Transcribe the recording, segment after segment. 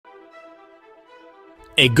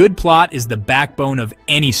A good plot is the backbone of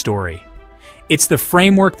any story. It's the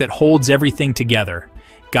framework that holds everything together,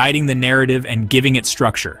 guiding the narrative and giving it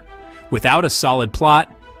structure. Without a solid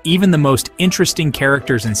plot, even the most interesting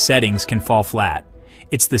characters and settings can fall flat.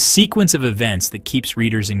 It's the sequence of events that keeps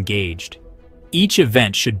readers engaged. Each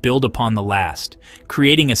event should build upon the last,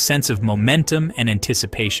 creating a sense of momentum and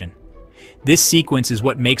anticipation. This sequence is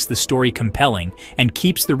what makes the story compelling and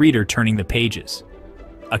keeps the reader turning the pages.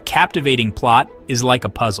 A captivating plot is like a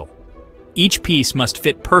puzzle. Each piece must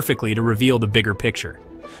fit perfectly to reveal the bigger picture.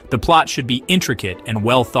 The plot should be intricate and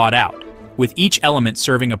well thought out, with each element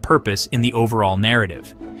serving a purpose in the overall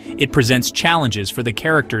narrative. It presents challenges for the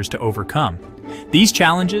characters to overcome. These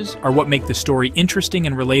challenges are what make the story interesting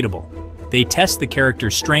and relatable. They test the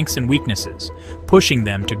characters' strengths and weaknesses, pushing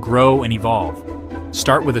them to grow and evolve.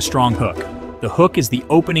 Start with a strong hook. The hook is the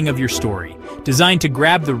opening of your story, designed to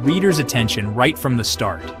grab the reader's attention right from the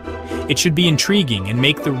start. It should be intriguing and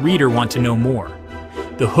make the reader want to know more.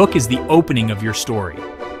 The hook is the opening of your story.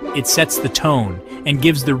 It sets the tone and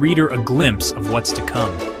gives the reader a glimpse of what's to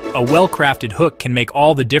come. A well-crafted hook can make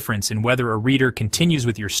all the difference in whether a reader continues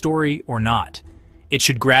with your story or not. It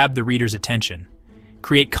should grab the reader's attention.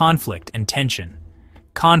 Create conflict and tension.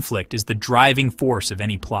 Conflict is the driving force of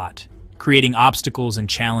any plot, creating obstacles and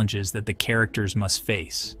challenges that the characters must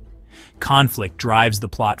face. Conflict drives the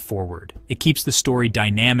plot forward. It keeps the story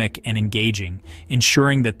dynamic and engaging,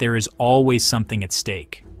 ensuring that there is always something at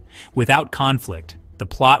stake. Without conflict, the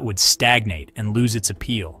plot would stagnate and lose its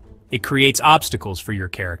appeal. It creates obstacles for your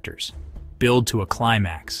characters. Build to a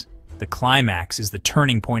climax. The climax is the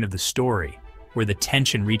turning point of the story, where the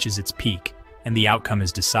tension reaches its peak and the outcome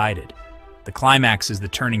is decided. The climax is the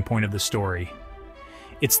turning point of the story.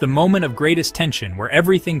 It's the moment of greatest tension where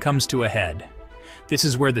everything comes to a head. This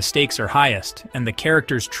is where the stakes are highest and the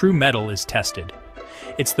character's true mettle is tested.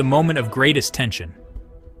 It's the moment of greatest tension.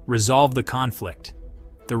 Resolve the conflict.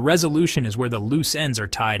 The resolution is where the loose ends are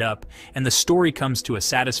tied up and the story comes to a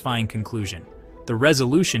satisfying conclusion. The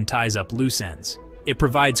resolution ties up loose ends. It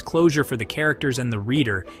provides closure for the characters and the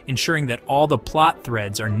reader, ensuring that all the plot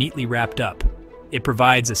threads are neatly wrapped up. It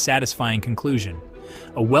provides a satisfying conclusion.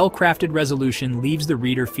 A well-crafted resolution leaves the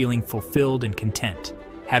reader feeling fulfilled and content,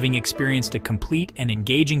 having experienced a complete and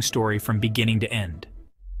engaging story from beginning to end.